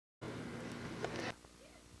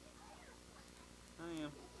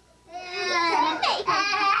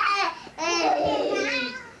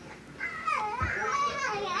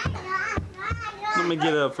me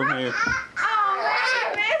get up from here. Oh,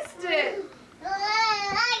 you missed it.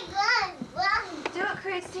 Do it,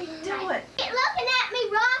 Christy. Do it. You're looking at me,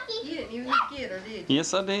 Rocky. You didn't even get her, did you?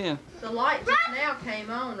 Yes, I did. The light just now came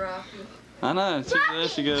on, Rocky. I know. There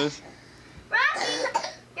she goes. Rocky,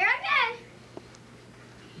 here I go.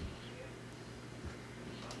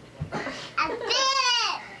 I did it.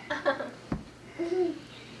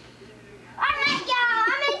 Alright, y'all. I'm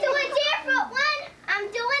gonna do a different one. I'm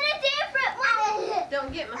doing a different one.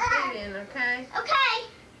 Don't get my feet in, okay? Okay.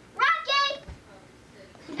 Rocky.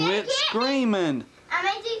 You better Quit get me. screaming. I'm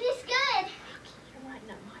gonna do this good. You're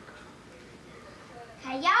lighting up microphone.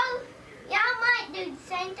 Okay, y'all might do the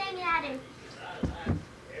same thing that I do.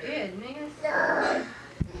 Goodness. Oh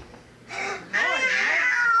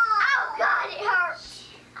God, it hurts.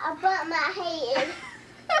 I bumped my head.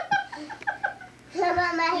 I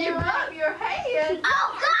bumped my head. You bumped your head.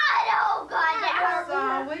 Oh God, that hurt.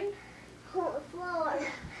 Sorry. On the floor.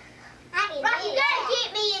 Rocky, you gotta get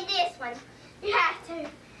me in this one. You have to.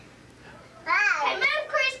 Hey, move,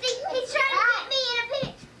 Christy. He's trying to get me in a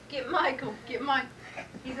pitch. Get Michael. Get Mike.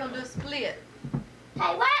 He's gonna do a split.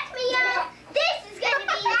 Hey, watch me, y'all. This is gonna be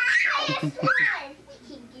the highest one.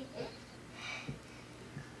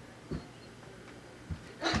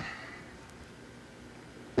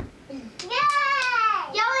 Yay!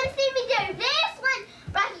 Y'all wanna see me do this one?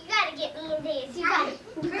 Rocky, you gotta get me in this. You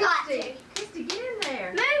got to. Christy, get in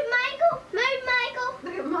there. Move, Michael. Move, Michael.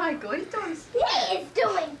 Look at Michael. He's doing. He is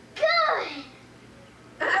doing good.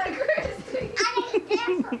 Christy.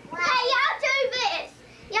 Hey, y'all do this.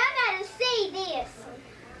 Y'all gotta see this.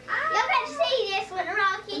 Y'all gotta see this one,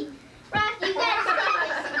 Rocky. Rocky, you gotta see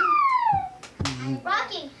this one.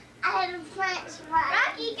 Rocky. I had a French fry.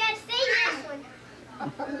 Rocky, you gotta see this one.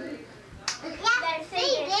 You gotta see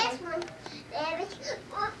this one.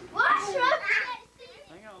 What's Rocky?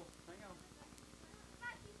 Hang on.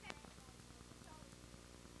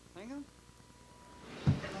 Hang on.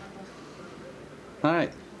 All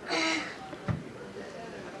right.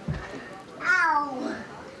 Ow.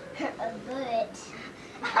 Hurt my butt.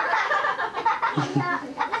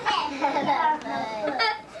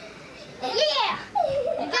 Yeah.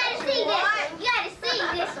 You gotta see this one. You gotta see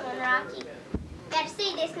this one, Rocky. You gotta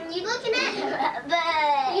see this one. You looking at me?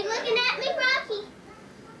 You looking at me, Rocky?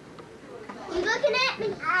 You looking at me?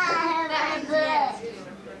 I hurt my butt.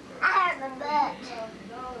 I hurt my butt.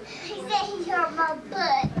 He said he hurt my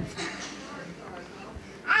butt.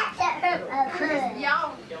 I said hurt my butt.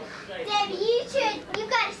 Y'all. Debbie, you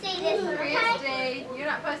gotta see this one, okay? Christy, you're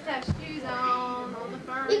not supposed to have shoes on the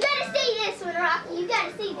furniture. You gotta see this one, Rocky. You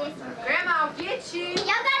gotta see this one. Grandma will get you. Y'all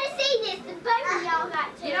gotta see this. Both of y'all got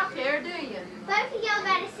to. You don't care, do you? Both of y'all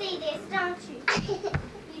gotta see this, don't you?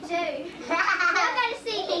 You do. Y'all gotta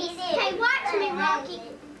see this. Hey, watch me, Rocky.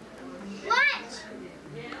 Watch.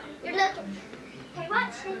 You're looking. Hey,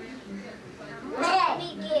 watch me. Let me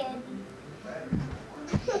good.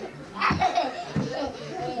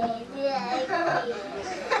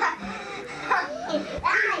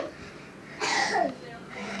 Move,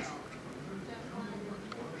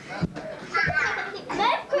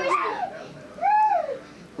 Christy.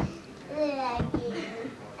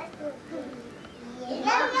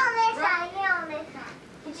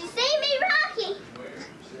 Did you see me, Rocky?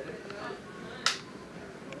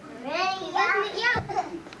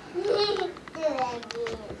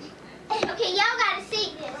 Okay, y'all gotta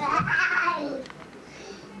see this.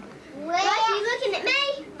 Rocky, you looking at me?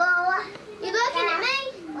 You looking at me?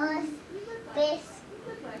 This.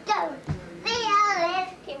 Go.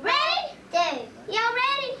 Okay, ready? Do. Y'all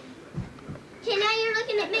ready? Okay, now you're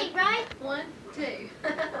looking at me, right? 1, 2.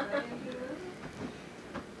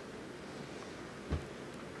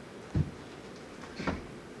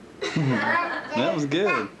 That was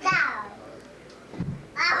good.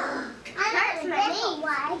 Hurts my knee.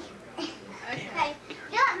 Okay,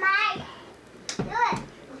 do it, Mike. Do it.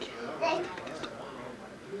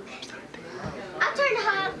 I'll turn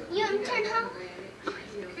home. You want me to turn home?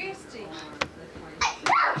 Christy.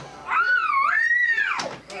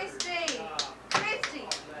 Christy. Christy.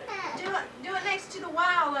 Do it next to the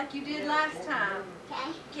wall like you did last time.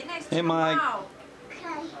 Okay. Get next Hey, to the Mike. wall.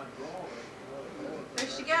 Okay. There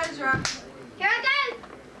she goes, Rocky. Here I go.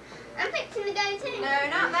 I'm fixing to go too. No,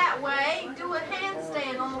 not that way. Do a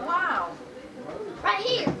handstand on the wall. Right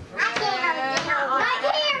here. I can't. No, Right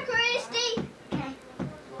here, Christy. Okay.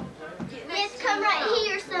 Get Let's next to come the right wall.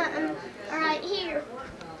 here, something. Or right here.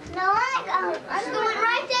 No, I'm going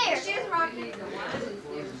right there. There she is, Rocky.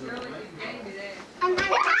 I'm not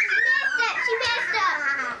gonna she messed up.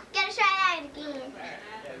 Gotta try that again.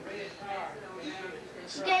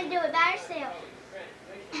 She's gonna do it by herself.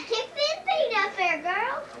 Kick them feet up there, girl.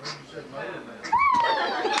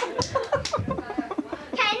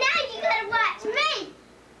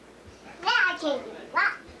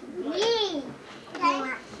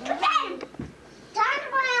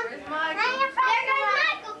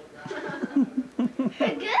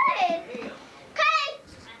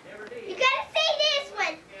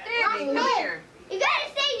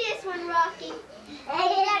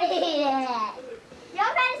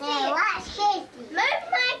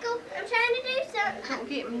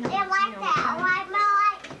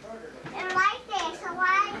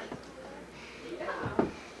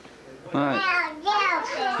 Alright.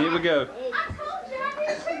 Here we go. Where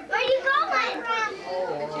are you going?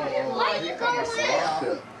 Where are you going?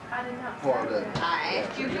 Part of it. I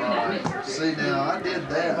asked you to do it. See now, I did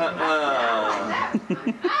that.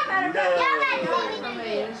 Y'all gotta see me do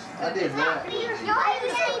this. I did that. Y'all have to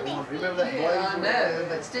see me. Remember that blazer? I know,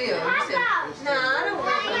 but still, you said, no, I don't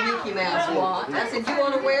want a Mickey Mouse watch. I said, you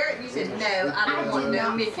want to wear it? You said, no, I don't want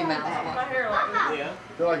no Mickey Mouse watch. I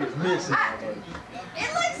feel like it's missing. It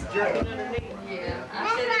looks good. Yeah, I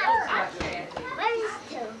said it looks like that. Where's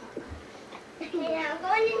two? Okay, now I'm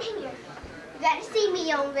going in here. You gotta see me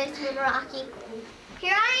on this one, Rocky.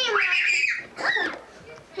 Here I am, Rocky.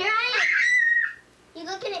 Here I am. You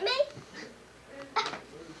looking at me?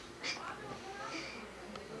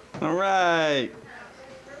 All right.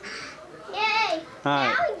 Yay.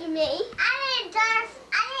 Alright. Now you me. I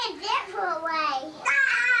didn't dip for away. No!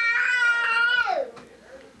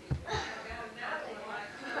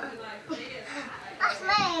 What's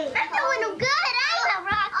me? I'm doing them good, ain't I,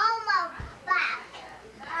 Rocky? Almost back.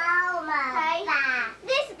 Almost back.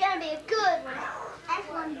 This is gonna be a good one. That's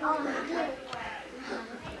one good.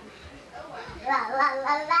 La la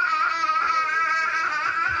la la.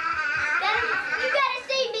 You gotta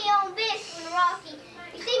see me on this one, Rocky.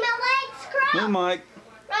 You see my legs crossed? Hey, Mike.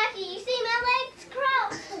 Rocky, you see my legs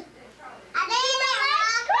crossed? I see my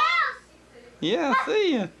legs crossed. Yeah, I see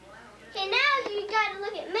you. Okay, now you gotta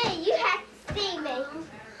look at me. You have to see me.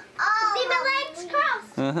 You see my legs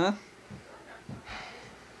crossed? Uh-huh.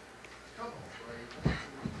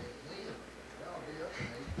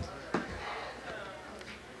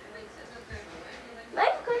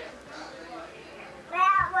 Move quick.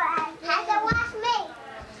 That way. Have to watch me.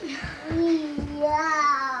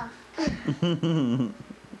 Yeah.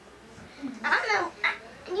 I know.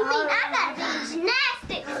 You mean I gotta do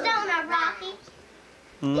gymnastics, don't I, Rocky?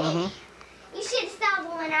 Mm-hmm. You should have saw the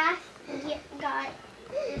one I got.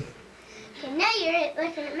 Okay, now you're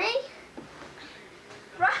looking at me.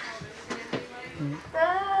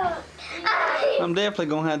 I'm definitely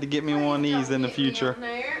gonna have to get me one of these in the future.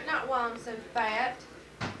 Not while I'm so fat.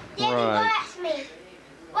 Debbie, Right. watch me.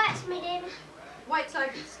 Watch me, Debbie. Wait till I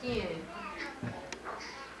get skinny.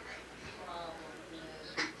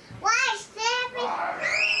 Watch, Debbie.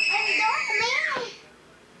 Don't me.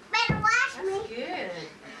 Better watch That's me. good.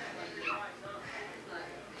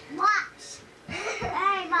 Watch.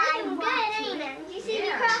 Everybody looking good, ain't it? You see me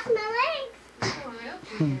cross my legs? Oh, real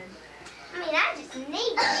good. I mean, I just need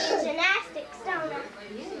to do gymnastics, don't I?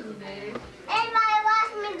 Yeah, you do. Everybody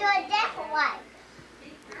watch me do it different way.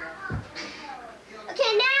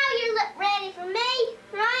 Okay, now you're ready for me,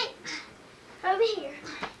 right? Over here.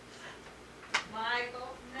 Michael,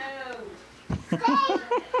 no. Stay.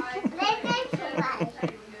 Let them survive.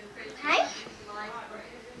 Okay?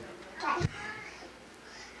 Okay.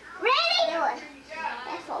 Ready?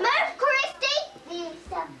 Move, Christy. You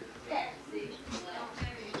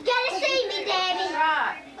gotta see me, Daddy.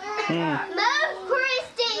 Right. Move,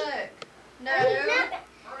 Christy. Look. No.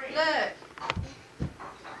 Look.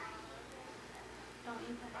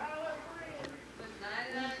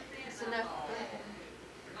 It's enough.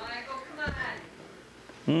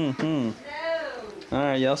 Mm-hmm. All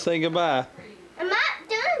right, y'all say goodbye. I'm not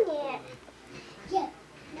done yet. Yeah,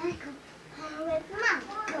 Michael. Mom.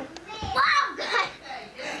 Wow, God.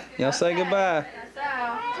 Y'all say goodbye.